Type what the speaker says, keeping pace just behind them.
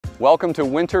Welcome to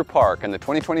Winter Park and the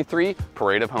 2023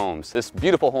 Parade of Homes. This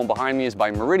beautiful home behind me is by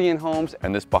Meridian Homes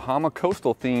and this Bahama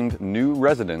coastal themed new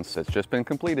residence that's just been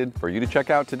completed for you to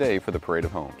check out today for the Parade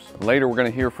of Homes. Later we're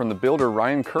going to hear from the builder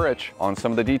Ryan Courech on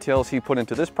some of the details he put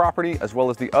into this property as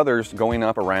well as the others going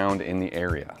up around in the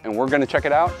area. And we're going to check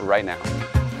it out right now.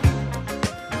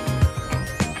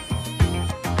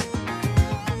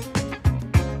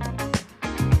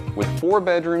 With 4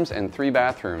 bedrooms and 3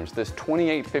 bathrooms, this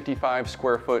 2,855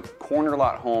 square foot corner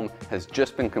lot home has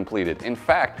just been completed. In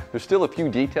fact, there's still a few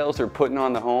details they're putting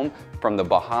on the home, from the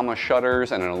Bahama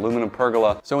shutters and an aluminum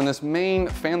pergola. So in this main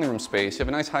family room space, you have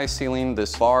a nice high ceiling,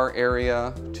 this bar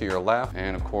area to your left,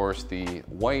 and of course the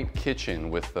white kitchen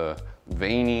with the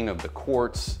veining of the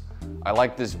quartz. I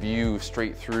like this view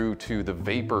straight through to the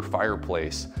vapor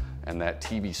fireplace and that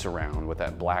TV surround with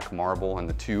that black marble and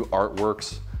the 2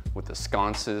 artworks with the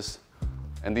sconces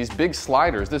and these big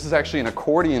sliders. This is actually an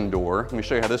accordion door. Let me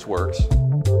show you how this works.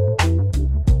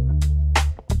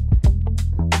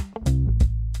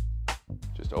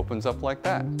 Just opens up like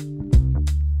that.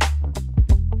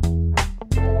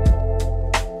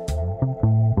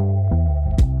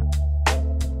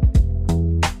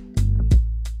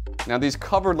 Now these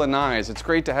covered lanais, it's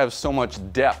great to have so much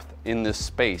depth in this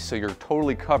space so you're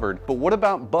totally covered. But what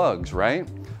about bugs, right?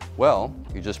 Well,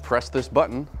 you just press this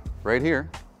button right here.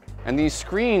 And these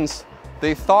screens,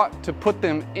 they thought to put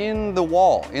them in the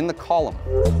wall, in the column.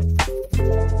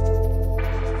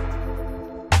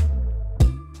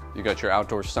 You got your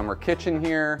outdoor summer kitchen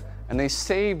here, and they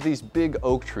saved these big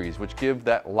oak trees, which give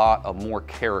that lot of more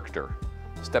character.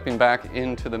 Stepping back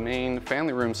into the main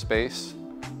family room space,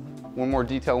 one more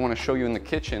detail I want to show you in the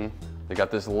kitchen. They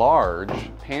got this large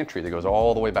pantry that goes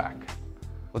all the way back.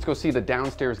 Let's go see the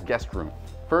downstairs guest room.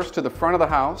 First, to the front of the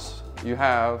house, you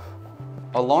have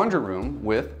a laundry room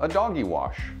with a doggy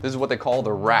wash. This is what they call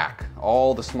the rack.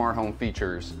 All the smart home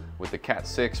features with the Cat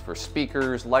 6 for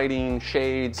speakers, lighting,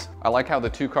 shades. I like how the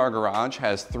 2-car garage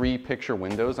has 3 picture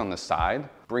windows on the side,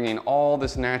 bringing all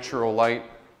this natural light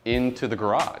into the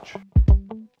garage.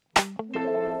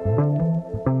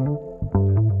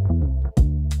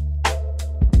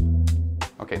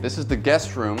 Okay, this is the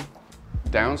guest room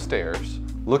downstairs,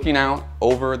 looking out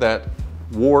over that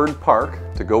Ward Park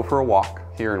to go for a walk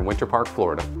here in Winter Park,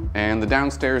 Florida. And the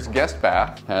downstairs guest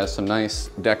bath has some nice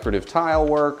decorative tile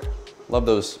work. Love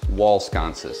those wall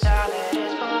sconces.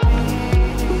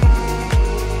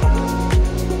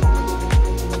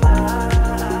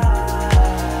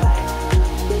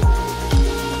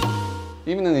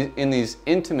 Even in these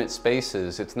intimate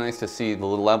spaces, it's nice to see the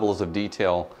little levels of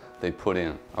detail they put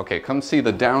in. Okay, come see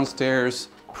the downstairs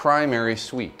primary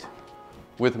suite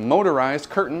with motorized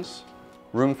curtains.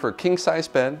 Room for a king-size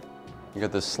bed. You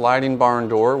got this sliding barn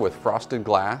door with frosted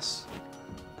glass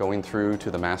going through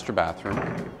to the master bathroom.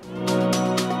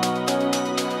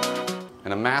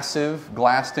 And a massive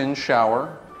glassed-in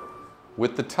shower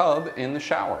with the tub in the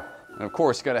shower. And of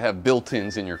course, you gotta have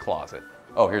built-ins in your closet.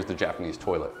 Oh, here's the Japanese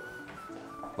toilet.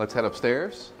 Let's head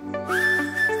upstairs.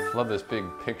 Love this big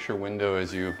picture window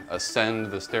as you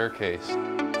ascend the staircase.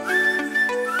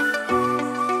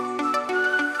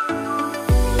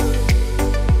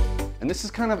 This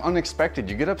is kind of unexpected.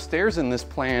 You get upstairs in this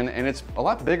plan and it's a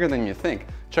lot bigger than you think.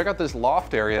 Check out this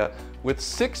loft area with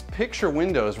 6 picture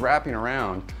windows wrapping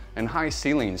around and high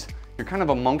ceilings. You're kind of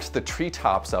amongst the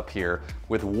treetops up here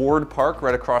with Ward Park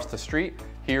right across the street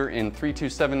here in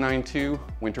 32792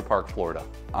 Winter Park, Florida.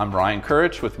 I'm Ryan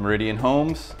Courech with Meridian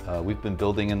Homes. We've been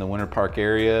building in the Winter Park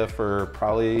area for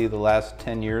probably the last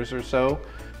 10 years or so.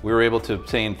 We were able to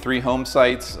obtain 3 home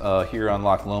sites here on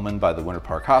Lakemont by the Winter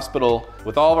Park Hospital.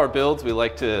 With all of our builds, we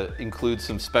like to include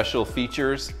some special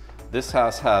features. This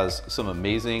house has some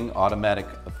amazing automatic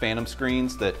phantom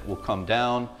screens that will come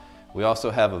down. We also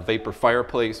have a vapor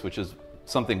fireplace, which is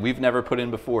something we've never put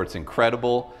in before. It's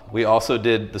incredible. We also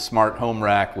did the smart home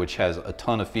rack, which has a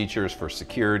ton of features for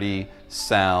security,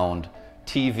 sound,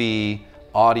 TV,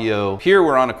 audio. Here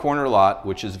we're on a corner lot,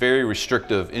 which is very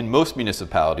restrictive in most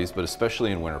municipalities, but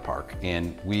especially in Winter Park.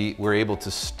 And we were able to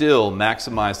still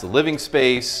maximize the living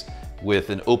space with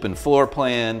an open floor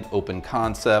plan, open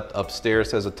concept. Upstairs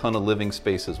has a ton of living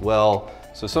space as well.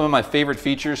 So some of my favorite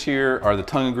features here are the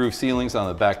tongue and groove ceilings on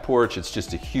the back porch. It's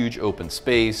just a huge open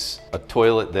space, a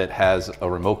toilet that has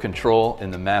a remote control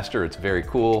in the master. It's very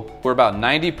cool. We're about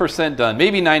 90% done,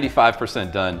 maybe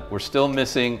 95% done. We're still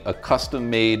missing a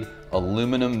custom-made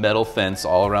aluminum metal fence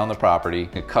all around the property,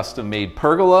 a custom-made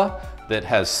pergola that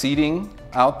has seating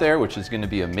out there, which is going to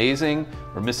be amazing.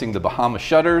 We're missing the Bahama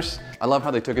shutters. I love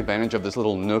how they took advantage of this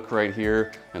little nook right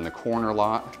here in the corner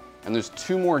lot. And there's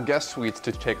 2 more guest suites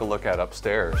to take a look at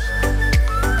upstairs.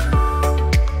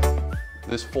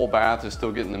 This full bath is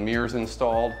still getting the mirrors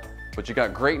installed, but you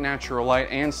got great natural light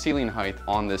and ceiling height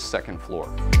on this second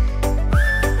floor.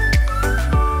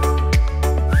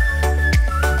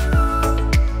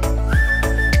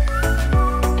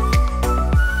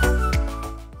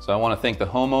 So I want to thank the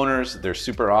homeowners. They're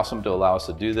super awesome to allow us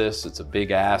to do this. It's a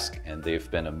big ask, and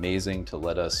they've been amazing to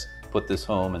let us put this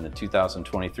home in the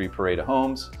 2023 Parade of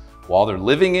Homes while they're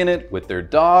living in it with their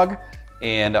dog.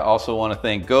 And I also want to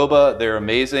thank Goba. They're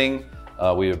amazing.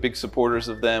 We are big supporters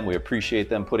of them. We appreciate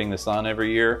them putting this on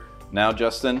every year. Now,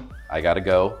 Justin, I got to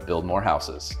go build more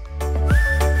houses.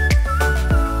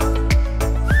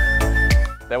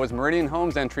 That was Meridian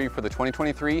Homes' entry for the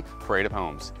 2023 Parade of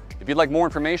Homes. If you'd like more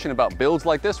information about builds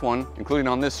like this one, including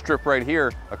on this strip right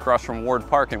here across from Ward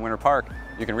Park in Winter Park,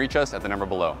 you can reach us at the number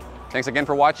below. Thanks again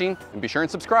for watching, and be sure and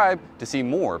subscribe to see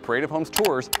more Parade of Homes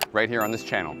tours right here on this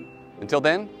channel. Until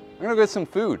then, I'm gonna go get some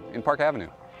food in Park Avenue.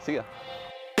 See ya.